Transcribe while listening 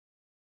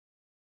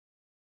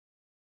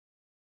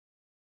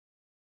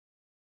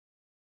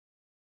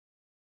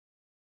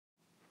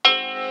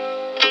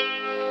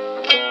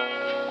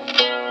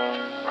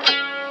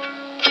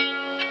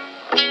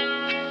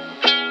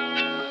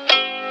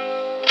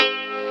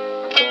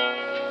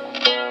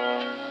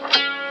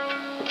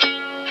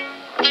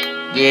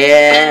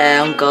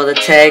Yeah, I'm gonna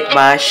take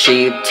my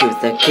sheep to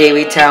the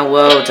Kiwi Town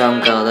world.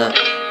 I'm gonna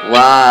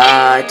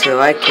ride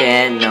till I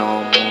can't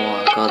no more.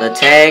 I'm gonna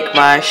take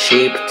my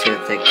sheep to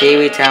the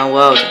Kiwi Town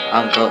world.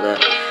 I'm gonna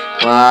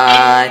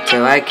ride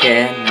till I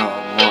can't no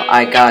more.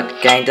 I got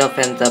gained up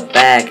in the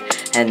bag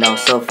and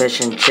also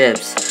fish and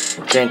chips.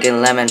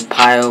 Drinking lemon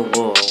pie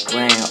wool,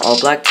 wearing all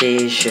black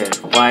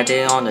t-shirt,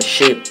 riding on the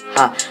sheep.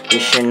 Ha, you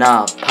should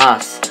not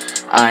pass.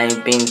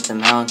 I've been to the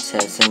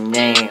mountains and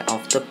name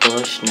of the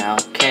bush now.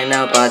 Can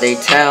nobody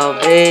tell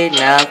me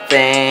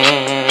nothing?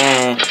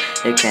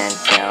 You can't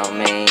tell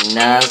me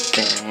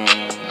nothing.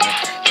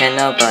 Can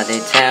nobody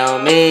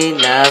tell me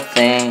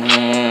nothing?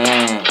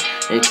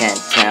 You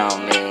can't tell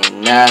me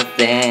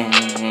nothing.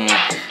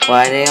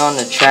 Riding on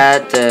the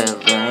tractor,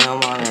 running on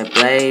my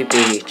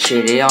baby,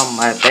 cheating on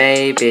my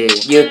baby.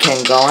 You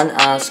can go and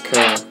ask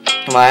her.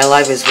 My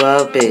life is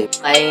rugby,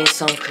 playing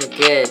some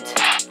cricket.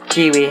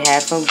 Kiwi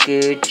hat from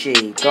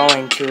Gucci,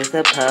 going to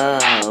the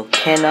pub.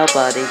 Can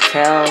nobody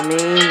tell me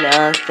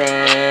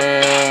nothing?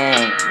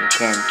 You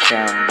can't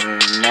tell me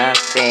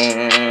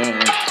nothing.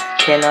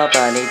 Can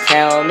nobody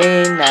tell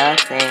me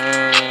nothing?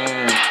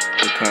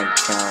 You can't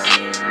tell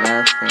me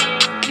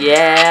nothing.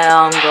 Yeah,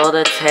 I'm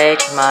gonna take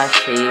my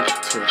sheep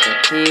to the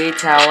Kiwi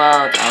Town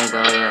world. I'm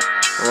gonna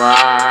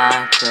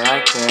ride till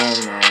I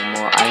can't no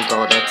more. I'm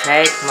gonna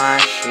take my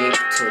sheep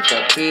to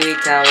the Kiwi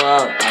Town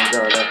world. I'm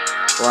gonna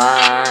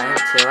ride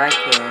till I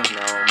can't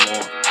no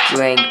more.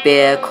 Drink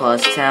beer,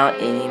 cross town,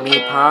 eating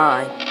meat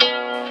pie.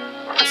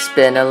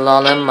 Spend a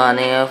lot of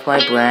money of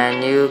my brand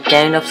new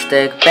game of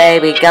stick.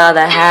 Baby,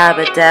 gotta have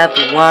it, that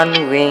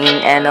one ring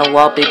and a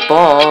wobbly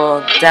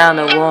ball. Down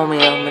the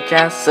Romeo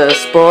Majestic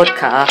sport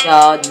car.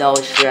 Got no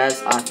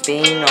stress, I've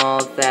been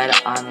all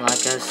that. I'm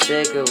like a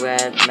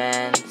cigarette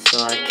man, so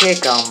I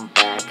kick on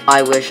back.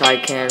 I wish I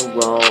can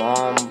roll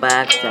on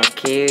back that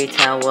Kiwi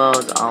Town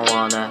world. I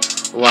wanna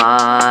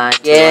ride.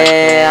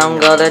 Yeah, I'm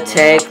gonna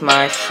take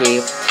my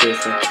sheep to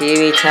the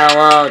Kiwi Town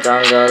world.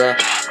 I'm gonna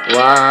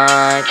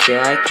ride till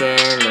I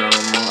can no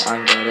more.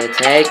 I'm gonna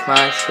take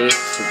my sheep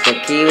to the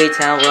Kiwi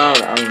Town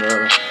world. I'm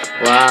gonna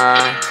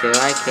ride till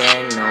I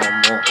can no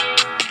more.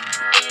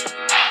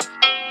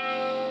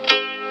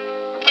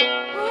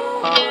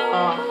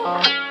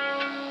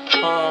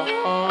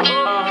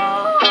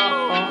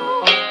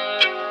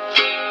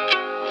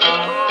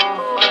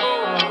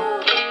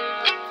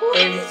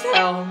 Please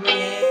help me.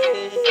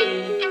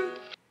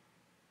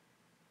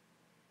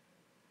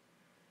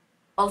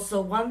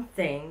 Also, one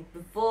thing,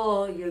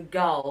 before you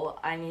go,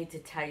 I need to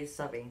tell you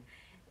something.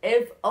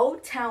 If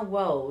Old Town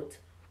Road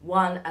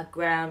won a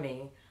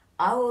Grammy,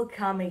 I will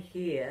come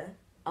here.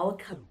 I will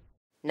come.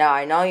 Now,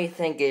 I know you're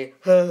thinking,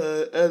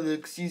 haha,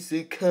 Alex, you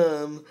said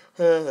come,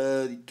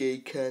 haha, you gay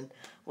cunt.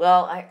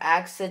 Well, I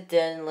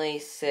accidentally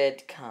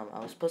said come. I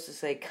was supposed to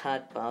say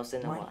cut, but I was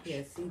in the wash.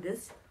 Here, see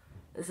this?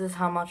 This is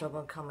how much I'm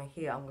gonna come in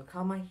here. I'm gonna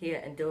come in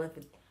here and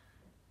deliver.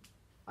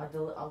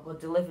 I'll go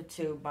deliver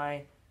to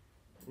my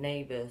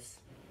neighbors.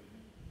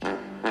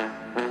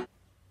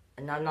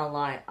 And I'm not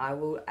lying, I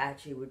will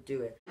actually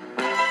do it.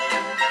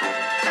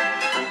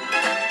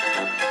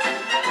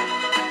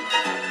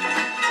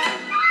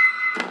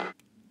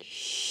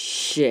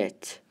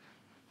 Shit.